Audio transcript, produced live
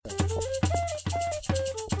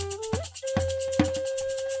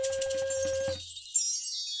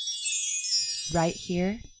right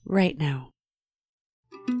here, right now.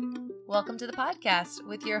 Welcome to the podcast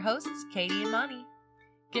with your hosts, Katie and Monty.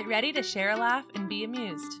 Get ready to share a laugh and be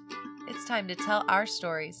amused. It's time to tell our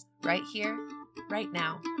stories right here, right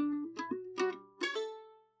now.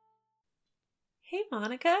 Hey,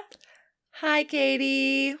 Monica. Hi,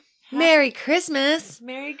 Katie. Merry Christmas.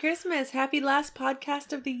 Merry Christmas. Happy last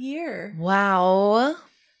podcast of the year. Wow.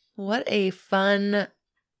 What a fun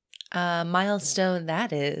milestone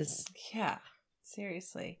that is. Yeah,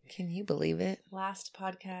 seriously. Can you believe it? Last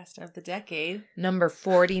podcast of the decade. Number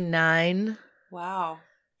 49. Wow.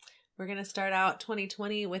 We're going to start out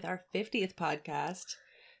 2020 with our 50th podcast.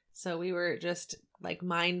 So we were just like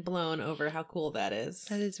mind blown over how cool that is.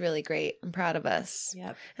 That is really great. I'm proud of us.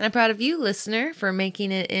 Yep. And I'm proud of you, listener, for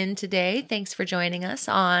making it in today. Thanks for joining us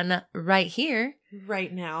on Right Here,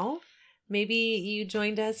 Right Now. Maybe you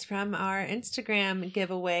joined us from our Instagram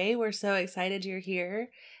giveaway. We're so excited you're here.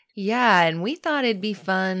 Yeah, and we thought it'd be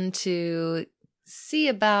fun to see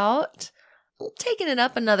about taking it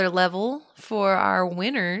up another level for our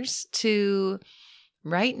winners to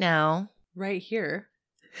right now. Right here.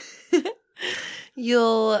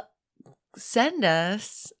 You'll send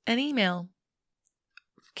us an email,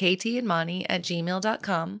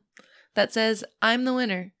 ktandmonty@gmail.com, that says, I'm the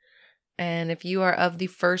winner. And if you are of the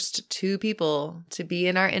first 2 people to be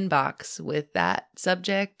in our inbox with that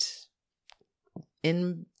subject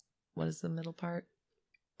in, what is the middle part?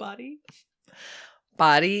 Body.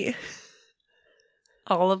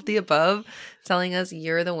 All of the above, telling us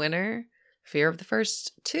you're the winner. If you're of the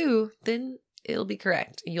first 2, then it'll be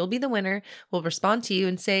correct. You'll be the winner. We'll respond to you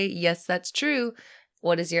and say, yes, that's true.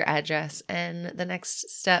 What is your address? And the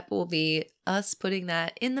next step will be us putting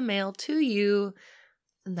that in the mail to you.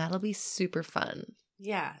 And that'll be super fun.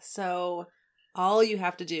 Yeah. So all you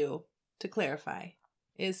have to do, to clarify,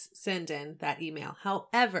 is send in that email.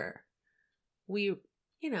 However, we,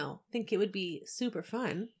 think it would be super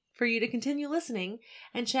fun for you to continue listening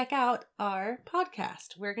and check out our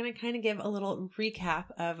podcast. We're going to kind of give a little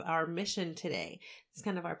recap of our mission today. It's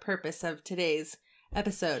kind of our purpose of today's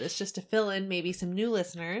episode. It's just to fill in maybe some new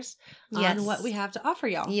listeners on what we have to offer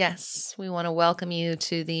y'all. Yes. We want to welcome you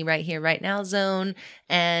to the Right Here, Right Now zone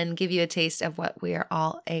and give you a taste of what we are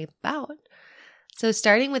all about. So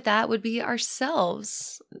starting with that would be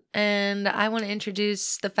ourselves. And I want to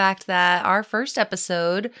introduce the fact that our first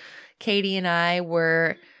episode, Katie and I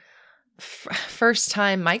were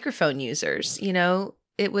first-time microphone users.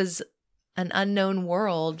 It was an unknown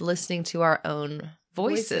world listening to our own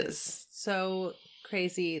voices. So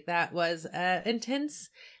crazy. That was intense,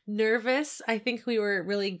 nervous. I think we were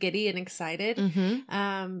really giddy and excited.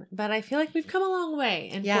 Mm-hmm. But I feel like we've come a long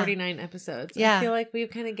way in 49 episodes. Yeah. I feel like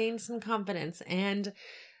we've kind of gained some confidence and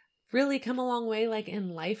really come a long way, like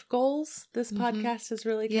in life goals. This podcast has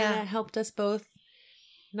really kind of helped us both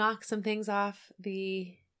knock some things off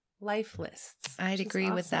the life lists. I'd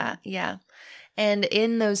agree with that. Yeah. And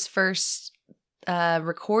in those first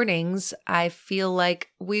recordings, I feel like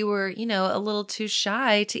we were, a little too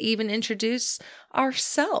shy to even introduce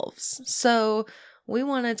ourselves. So we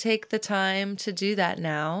want to take the time to do that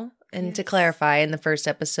now. And to clarify, in the first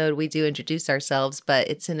episode, we do introduce ourselves, but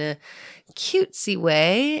it's in a cutesy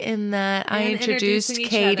way in that I introduced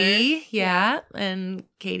Katie. Yeah. And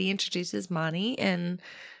Katie introduces Monty, and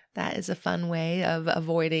that is a fun way of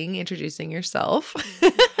avoiding introducing yourself.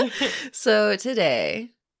 So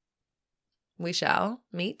today, we shall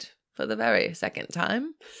meet for the very second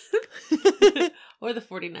time. Or the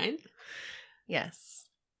 49th. Yes.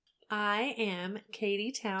 I am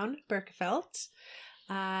Katie Town Berkefelt.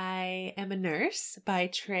 I am a nurse by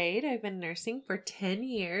trade. I've been nursing for 10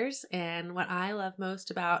 years. And what I love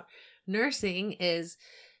most about nursing is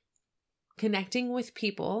connecting with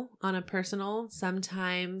people on a personal,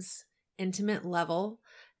 sometimes intimate level,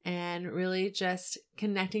 and really just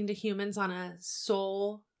connecting to humans on a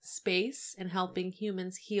soul space and helping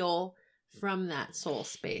humans heal from that soul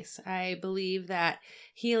space. I believe that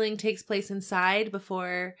healing takes place inside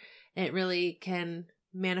before it really can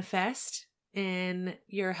manifest in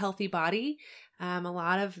your healthy body. A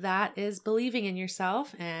lot of that is believing in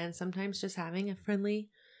yourself and sometimes just having a friendly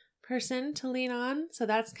person to lean on. So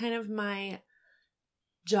that's kind of my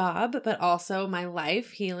job, but also my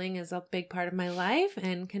life. Healing is a big part of my life,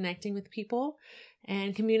 and connecting with people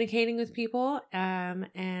and communicating with people.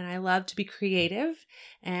 And I love to be creative,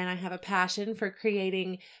 and I have a passion for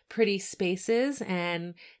creating pretty spaces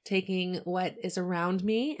and taking what is around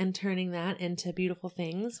me and turning that into beautiful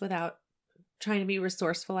things without trying to be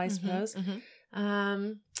resourceful, I suppose.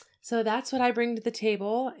 So that's what I bring to the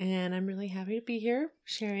table, and I'm really happy to be here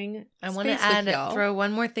sharing. I want to throw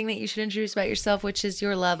one more thing that you should introduce about yourself, which is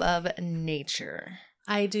your love of nature.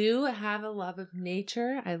 I do have a love of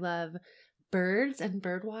nature. I love birds and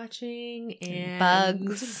bird watching and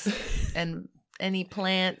bugs and any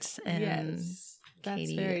plants. And yes, that's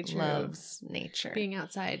Katie very true. Loves nature. Being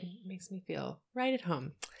outside makes me feel right at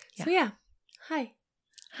home. Yeah. So yeah, hi.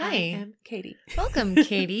 Hi. I am Katie. Welcome,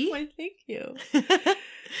 Katie. Why, thank you.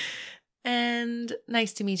 And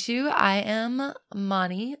nice to meet you. I am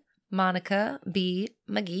Monica B.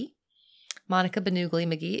 McGee. Monica Benugli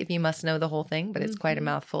McGee, if you must know the whole thing, but it's quite a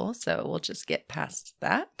mouthful. So we'll just get past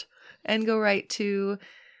that and go right to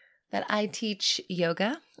that I teach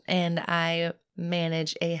yoga and I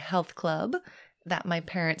manage a health club that my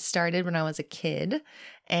parents started when I was a kid.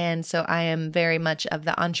 And so I am very much of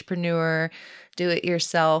the entrepreneur,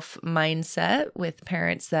 do-it-yourself mindset with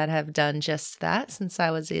parents that have done just that since I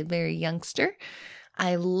was a very youngster.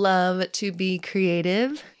 I love to be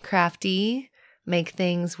creative, crafty, make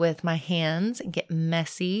things with my hands and get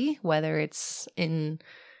messy, whether it's in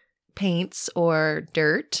paints or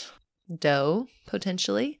dough,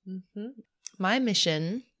 potentially. Mm-hmm. My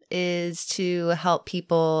mission is to help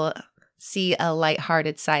people see a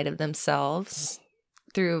lighthearted side of themselves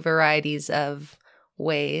through varieties of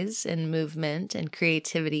ways and movement and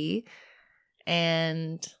creativity,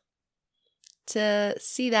 and to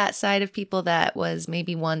see that side of people that was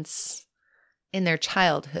maybe once in their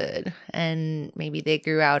childhood and maybe they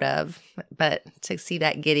grew out of, but to see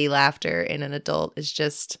that giddy laughter in an adult is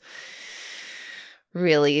just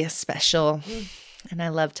really special. And I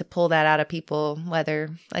love to pull that out of people, whether,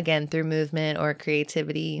 again, through movement or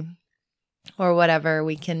creativity or whatever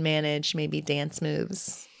we can manage, maybe dance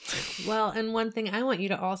moves. Well, and one thing I want you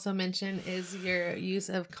to also mention is your use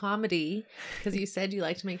of comedy, because you said you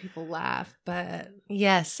like to make people laugh, but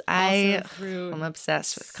yes, I'm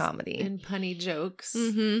obsessed with comedy and punny jokes.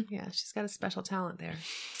 Mm-hmm. Yeah, she's got a special talent there.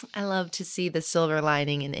 I love to see the silver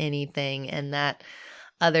lining in anything, and that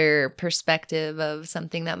other perspective of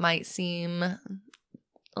something that might seem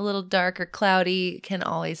a little dark or cloudy can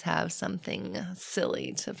always have something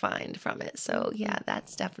silly to find from it. So yeah,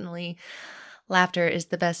 that's definitely, laughter is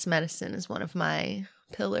the best medicine is one of my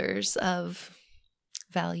pillars of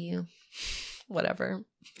value, whatever.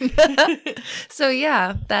 So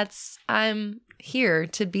yeah, I'm here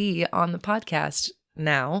to be on the podcast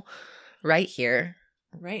now, right here.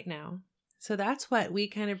 Right now. So that's what we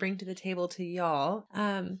kind of bring to the table to y'all.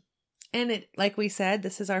 And it, like we said,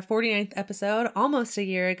 this is our 49th episode. Almost a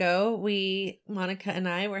year ago, Monica and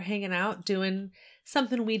I were hanging out doing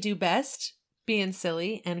something we do best, being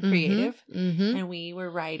silly and creative. Mm-hmm. And we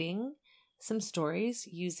were writing some stories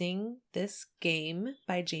using this game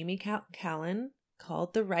by Jamie Callan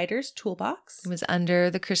called The Writer's Toolbox. It was under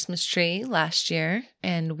the Christmas tree last year,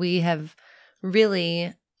 and we have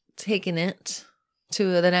really taken it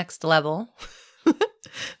to the next level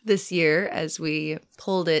this year as we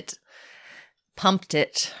pumped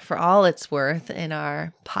it for all it's worth in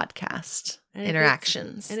our podcast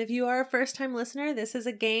interactions. And if you are a first-time listener, this is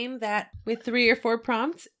a game that with 3 or 4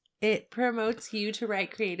 prompts, it promotes you to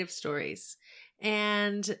write creative stories.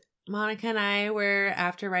 And Monica and I were,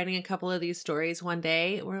 after writing a couple of these stories one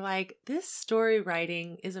day, we're like, this story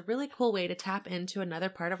writing is a really cool way to tap into another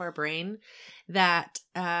part of our brain that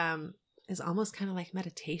is almost kind of like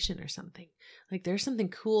meditation or something. Like there's something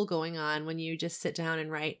cool going on when you just sit down and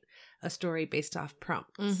write a story based off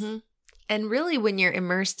prompts. Mm-hmm. And really, when you're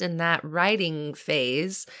immersed in that writing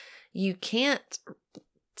phase, you can't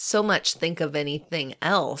so much think of anything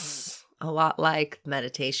else. A lot like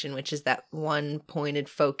meditation, which is that one pointed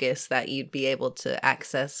focus that you'd be able to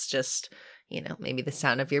access just, maybe the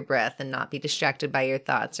sound of your breath and not be distracted by your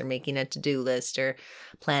thoughts or making a to-do list or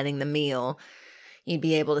planning the meal. You'd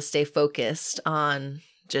be able to stay focused on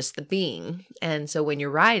just the being. And so when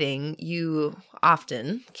you're writing, you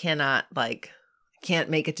often can't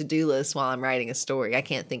make a to-do list while I'm writing a story. I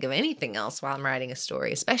can't think of anything else while I'm writing a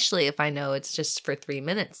story, especially if I know it's just for 3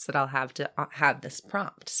 minutes that I'll have to have this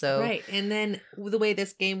prompt. So right. And then the way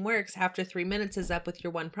this game works, after 3 minutes is up with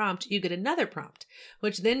your one prompt, you get another prompt,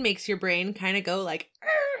 which then makes your brain kind of go like,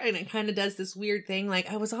 and it kind of does this weird thing. Like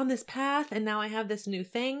I was on this path and now I have this new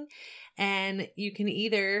thing. And you can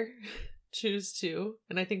either choose to,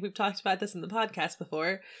 and I think we've talked about this in the podcast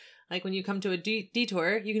before, like when you come to a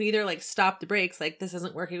detour, you can either like stop the brakes, like this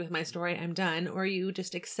isn't working with my story, I'm done, or you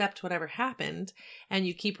just accept whatever happened and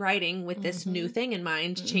you keep writing with this new thing in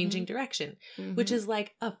mind, changing direction, which is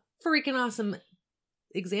like a freaking awesome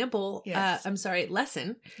example,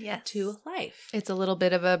 lesson to life. It's a little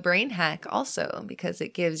bit of a brain hack also because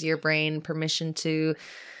it gives your brain permission to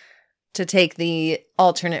to take the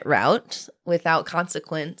alternate route without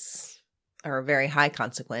consequence or a very high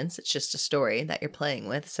consequence. It's just a story that you're playing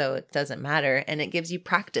with, so it doesn't matter. And it gives you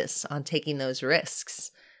practice on taking those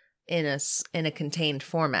risks in a contained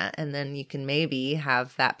format. And then you can maybe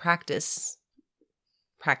have that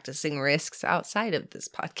practicing risks outside of this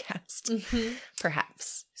podcast,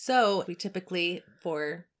 perhaps. So we typically,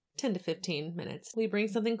 for 10 to 15 minutes, we bring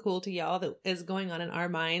something cool to y'all that is going on in our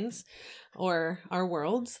minds or our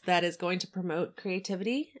worlds that is going to promote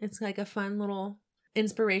creativity. It's like a fun little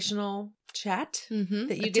inspirational chat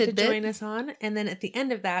that you get to join us on. And then at the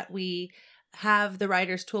end of that, we have the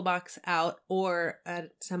writer's toolbox out or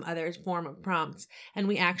some other form of prompts. And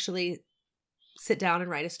we actually sit down and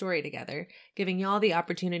write a story together, giving y'all the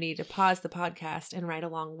opportunity to pause the podcast and write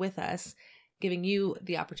along with us, giving you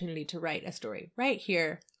the opportunity to write a story right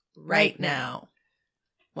here, right now.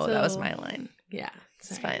 Well, that was my line. Yeah.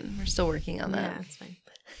 It's fine. We're still working on that. Yeah, it's fine.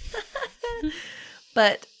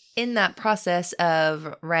 But in that process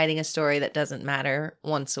of writing a story that doesn't matter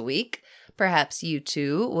once a week, perhaps you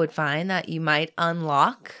too would find that you might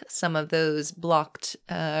unlock some of those blocked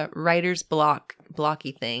writer's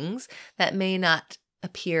blocky things that may not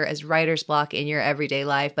appear as writer's block in your everyday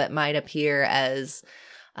life, but might appear as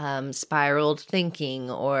spiraled thinking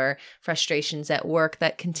or frustrations at work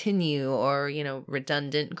that continue, or,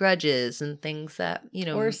 redundant grudges and things that,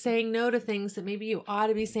 or saying no to things that maybe you ought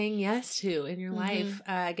to be saying yes to in your life,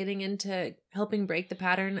 getting into helping break the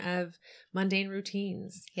pattern of mundane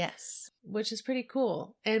routines. Yes. Which is pretty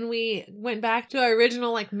cool. And we went back to our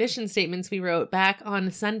original mission statements we wrote back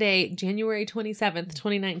on Sunday, January 27th,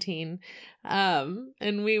 2019.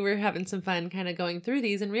 And we were having some fun kind of going through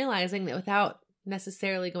these and realizing that without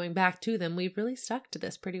necessarily going back to them, we've really stuck to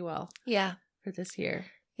this pretty well. Yeah. For this year.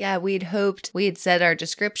 Yeah, we had said our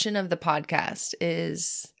description of the podcast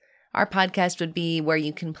is our podcast would be where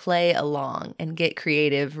you can play along and get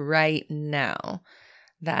creative right now.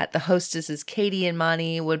 That the hostesses Katie and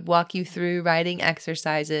Monty would walk you through writing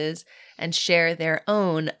exercises and share their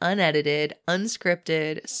own unedited,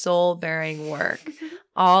 unscripted, soul-bearing work,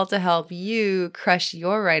 all to help you crush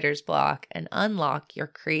your writer's block and unlock your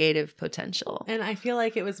creative potential. And I feel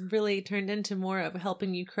like it was really turned into more of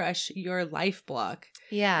helping you crush your life block.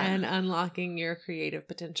 Yeah. And unlocking your creative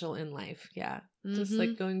potential in life. Yeah. Just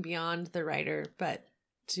like going beyond the writer, but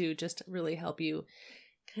to just really help you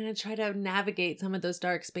kind of try to navigate some of those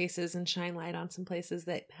dark spaces and shine light on some places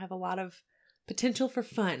that have a lot of potential for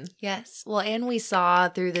fun. Yes. Well, and we saw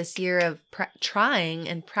through this year of trying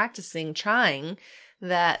and practicing trying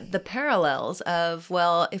that the parallels of,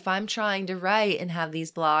 well, if I'm trying to write and have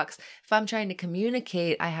these blocks, if I'm trying to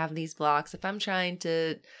communicate, I have these blocks. If I'm trying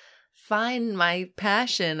to find my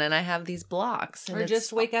passion and I have these blocks. And or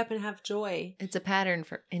just wake up and have joy. It's a pattern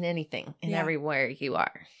in anything and everywhere you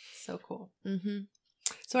are. So cool.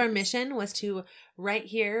 So our mission was to write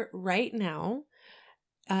here, right now,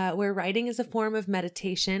 where writing is a form of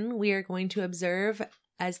meditation. We are going to observe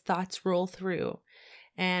as thoughts roll through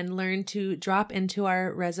and learn to drop into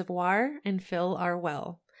our reservoir and fill our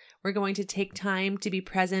well. We're going to take time to be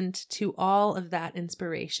present to all of that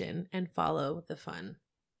inspiration and follow the fun.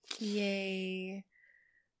 Yay.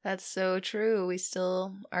 That's so true. We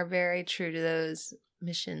still are very true to those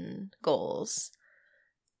mission goals.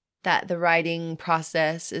 That the writing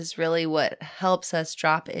process is really what helps us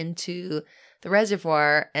drop into the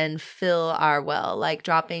reservoir and fill our well, like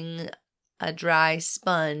dropping a dry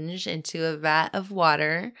sponge into a vat of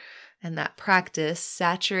water. And that practice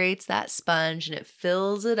saturates that sponge and it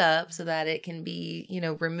fills it up so that it can be,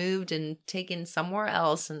 removed and taken somewhere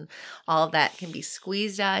else. And all of that can be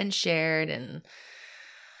squeezed out and shared and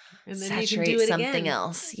then saturate you can do it something again.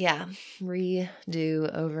 else. Yeah.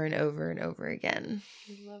 Redo over and over and over again.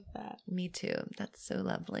 I love that. Me too. That's so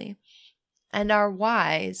lovely. And our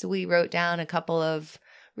whys, we wrote down a couple of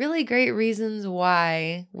really great reasons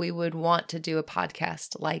why we would want to do a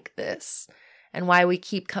podcast like this and why we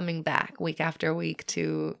keep coming back week after week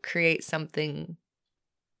to create something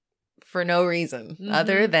for no reason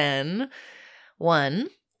other than, one,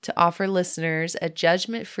 to offer listeners a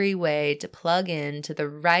judgment-free way to plug in to the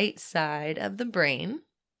right side of the brain.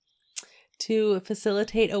 To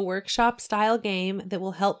facilitate a workshop-style game that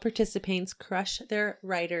will help participants crush their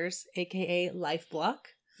writers, aka life block.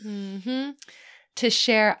 To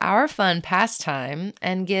share our fun pastime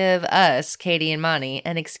and give us, Katie and Monty,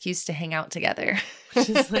 an excuse to hang out together. Which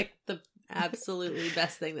is like the absolutely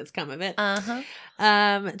best thing that's come of it.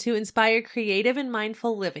 To inspire creative and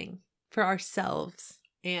mindful living for ourselves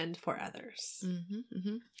and for others.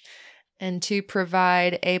 And to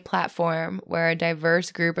provide a platform where a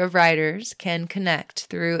diverse group of writers can connect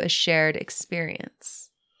through a shared experience.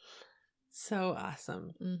 So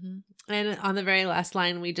awesome. Mm-hmm. And on the very last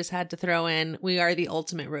line, we just had to throw in, we are the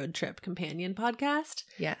ultimate road trip companion podcast.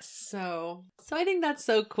 Yes. So I think that's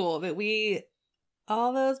so cool that we,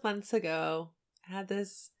 all those months ago, had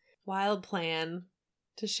this wild plan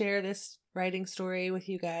to share this writing story with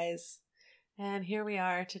you guys. And here we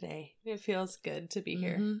are today. It feels good to be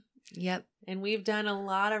here. Mm-hmm. Yep. And we've done a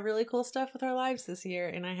lot of really cool stuff with our lives this year.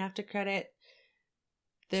 And I have to credit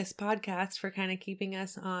this podcast for kind of keeping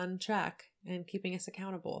us on track and keeping us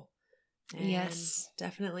accountable. And yes.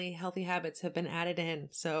 definitely healthy habits have been added in.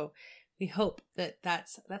 So we hope that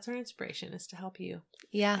that's our inspiration, is to help you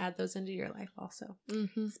add those into your life also.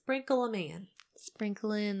 Mm-hmm. Sprinkle them in.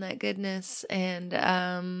 Sprinkle in that goodness, and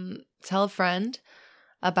tell a friend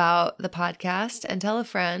about the podcast, and tell a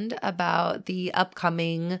friend about the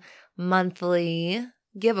upcoming monthly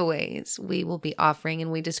giveaways we will be offering.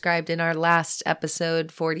 And we described in our last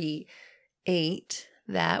episode 48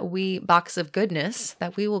 that box of goodness,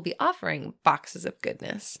 that we will be offering boxes of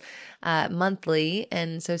goodness monthly.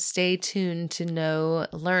 And so stay tuned to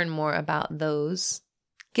learn more about those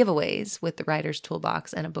giveaways with the Writer's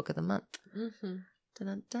Toolbox and a book of the month. Mm-hmm.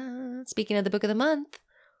 Dun-dun-dun. Speaking of the book of the month,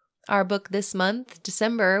 our book this month,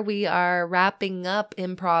 December, we are wrapping up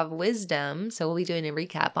Improv Wisdom. So we'll be doing a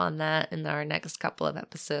recap on that in our next couple of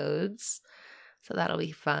episodes. So that'll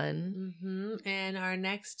be fun. Mm-hmm. And our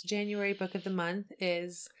next January book of the month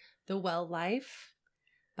is The Well Life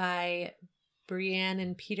by Brianne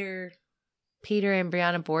and Peter and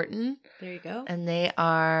Brianna Borton. There you go. And they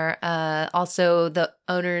are also the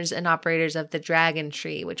owners and operators of the Dragon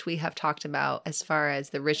Tree, which we have talked about as far as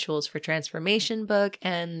the Rituals for Transformation book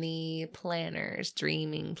and the planners,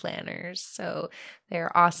 dreaming planners. So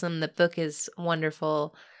they're awesome. The book is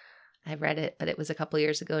wonderful. I read it, but it was a couple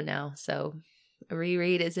years ago now. So a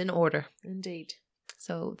reread is in order. Indeed.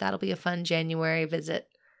 So that'll be a fun January visit.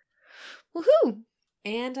 Woohoo!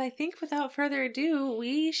 And I think without further ado,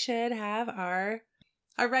 we should have our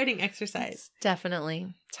writing exercise. It's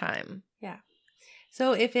definitely time. Yeah.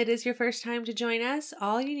 So if it is your first time to join us,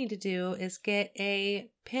 all you need to do is get a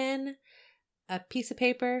pen, a piece of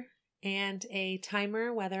paper, and a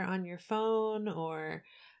timer, whether on your phone or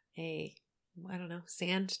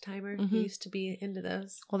sand timer. Mm-hmm. We used to be into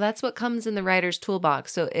those. Well, that's what comes in the Writer's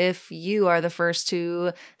Toolbox. So if you are the first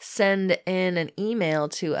to send in an email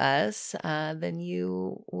to us, then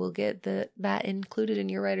you will get that included in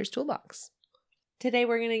your Writer's Toolbox. Today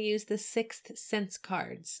we're going to use the Sixth Sense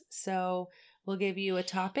cards. So we'll give you a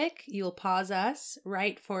topic. You'll pause us,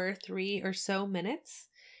 write for 3 or so minutes.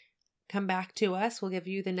 Come back to us. We'll give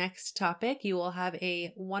you the next topic. You will have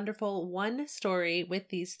a wonderful one story with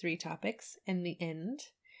these 3 topics in the end.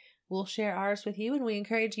 We'll share ours with you, and we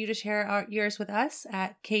encourage you to share yours with us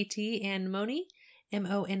at KTandMoni,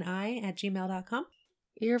 MONI @gmail.com.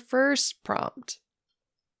 Your first prompt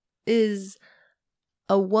is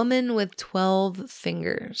a woman with 12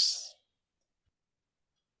 fingers.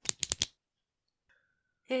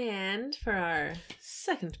 And for our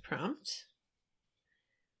second prompt,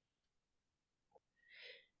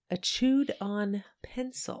 a chewed on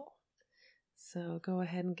pencil. So go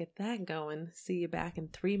ahead and get that going. See you back in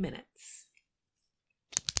 3 minutes.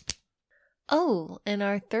 Oh, and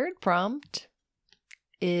our third prompt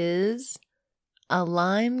is a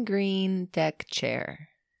lime green deck chair.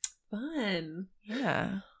 Fun.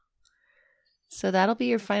 Yeah. So that'll be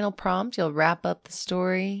your final prompt. You'll wrap up the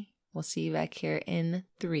story. We'll see you back here in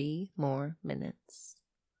 3 more minutes.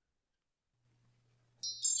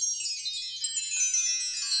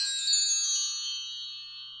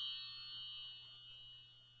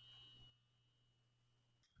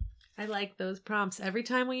 I like those prompts. Every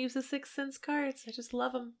time we use the Sixth Sense cards, I just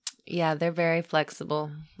love them. Yeah, they're very flexible.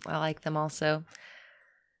 I like them also.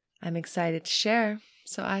 I'm excited to share,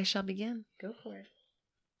 so I shall begin. Go for it.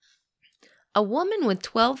 A woman with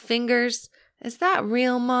 12 fingers? Is that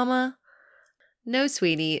real, Mama? No,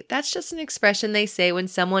 sweetie. That's just an expression they say when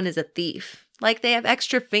someone is a thief. Like they have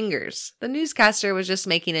extra fingers. The newscaster was just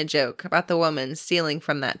making a joke about the woman stealing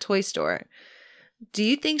from that toy store. Do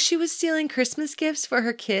you think she was stealing Christmas gifts for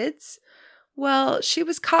her kids? Well, she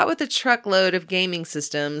was caught with a truckload of gaming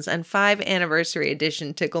systems and 5 anniversary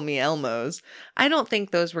edition Tickle Me Elmos. I don't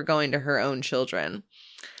think those were going to her own children.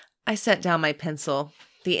 I set down my pencil.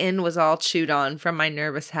 The end was all chewed on from my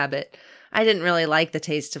nervous habit. I didn't really like the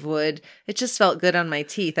taste of wood. It just felt good on my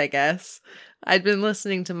teeth, I guess. I'd been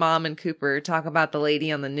listening to Mom and Cooper talk about the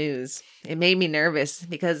lady on the news. It made me nervous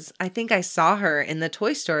because I think I saw her in the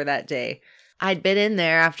toy store that day. I'd been in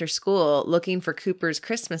there after school looking for Cooper's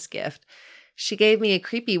Christmas gift. She gave me a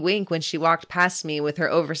creepy wink when she walked past me with her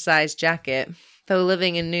oversized jacket. Though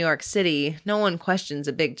living in New York City, no one questions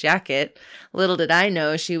a big jacket. Little did I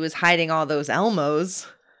know she was hiding all those Elmos.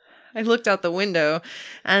 I looked out the window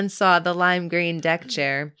and saw the lime green deck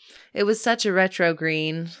chair. It was such a retro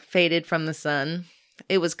green, faded from the sun.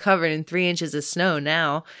 It was covered in 3 inches of snow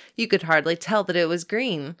now. You could hardly tell that it was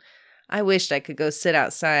green. I wished I could go sit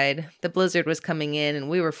outside. The blizzard was coming in and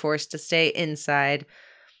we were forced to stay inside.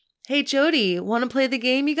 "Hey, Jody, want to play the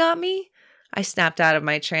game you got me?" I snapped out of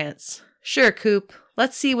my trance. "Sure, Coop.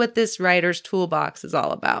 Let's see what this writer's toolbox is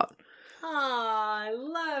all about." Aw, I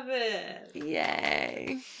love it.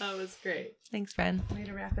 Yay. That was great. Thanks, friend. Way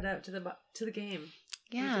to wrap it up to the game.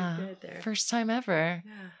 Yeah. You did good there. First time ever.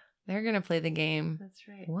 Yeah, They're going to play the game. that's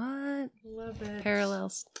right. What? Love it.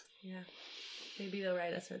 Parallels. Yeah. Maybe they'll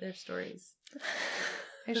write us their stories.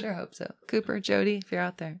 I sure hope so. Cooper, Jody, if you're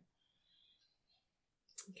out there.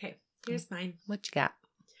 Okay, here's mine. What you got?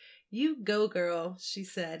 "You go, girl," she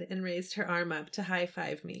said, and raised her arm up to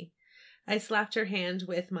high-five me. I slapped her hand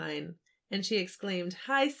with mine, and she exclaimed,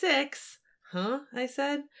 "High six!" "Huh?" I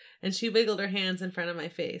said, and she wiggled her hands in front of my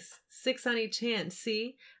face. "6 on each hand,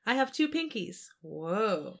 see? I have 2 pinkies."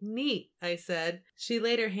 "Whoa, neat," I said. She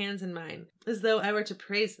laid her hands in mine, as though I were to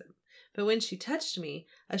praise them. But when she touched me,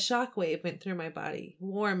 a shock wave went through my body,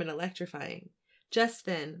 warm and electrifying. Just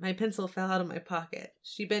then, my pencil fell out of my pocket.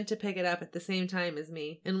 She bent to pick it up at the same time as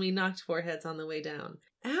me, and we knocked foreheads on the way down.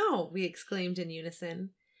 "Ow!" we exclaimed in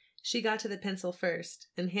unison. She got to the pencil first,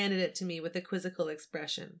 and handed it to me with a quizzical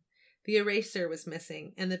expression. The eraser was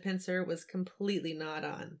missing, and the pencil was completely gnawed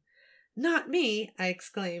on. "Not me!" I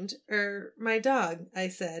exclaimed. My dog," I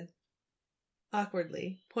said,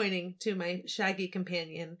 awkwardly, pointing to my shaggy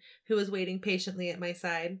companion, who was waiting patiently at my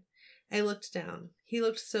side. I looked down. He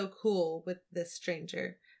looked so cool with this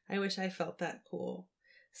stranger. I wish I felt that cool.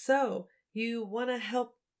 "So, you want to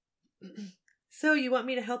help... So, you want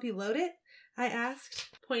me to help you load it?" I asked,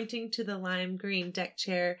 pointing to the lime green deck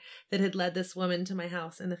chair that had led this woman to my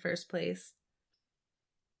house in the first place.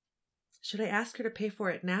 Should I ask her to pay for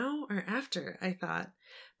it now or after, I thought.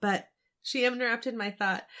 But she interrupted my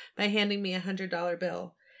thought by handing me $100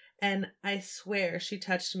 bill, and I swear she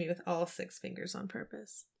touched me with all 6 fingers on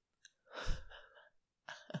purpose.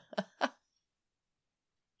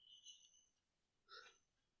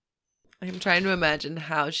 I'm trying to imagine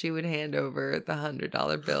how she would hand over the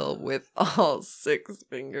 $100 bill with all 6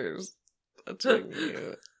 fingers touching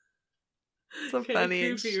you. It's a funny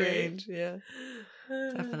exchange. Right? Yeah.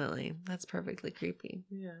 Definitely. That's perfectly creepy.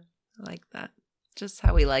 Yeah. I like that. Just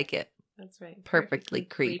how we like it. That's right. Perfectly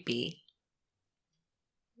creepy.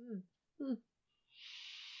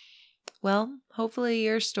 Well, hopefully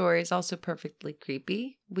your story is also perfectly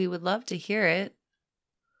creepy. We would love to hear it.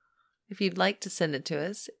 If you'd like to send it to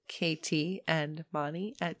us,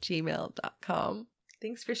 ktandmonty@gmail.com.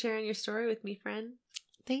 Thanks for sharing your story with me, friend.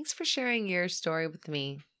 Thanks for sharing your story with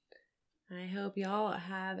me. I hope y'all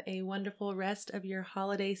have a wonderful rest of your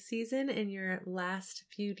holiday season and your last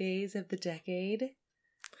few days of the decade.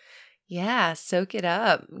 Yeah, soak it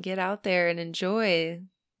up. Get out there and enjoy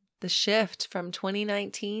the shift from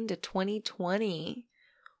 2019 to 2020.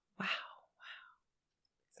 Wow.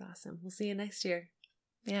 It's awesome. We'll see you next year.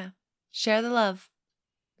 Yeah. Share the love.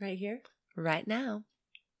 Right here. Right now.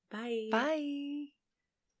 Bye. Bye.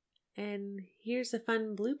 And here's a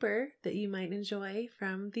fun blooper that you might enjoy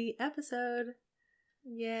from the episode.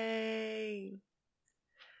 Yay.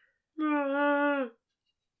 That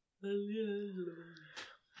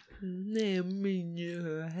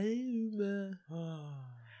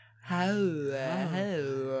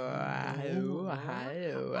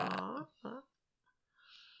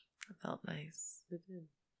felt nice. It did.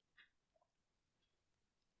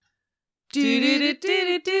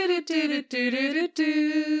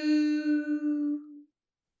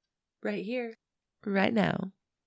 Right here. Right now.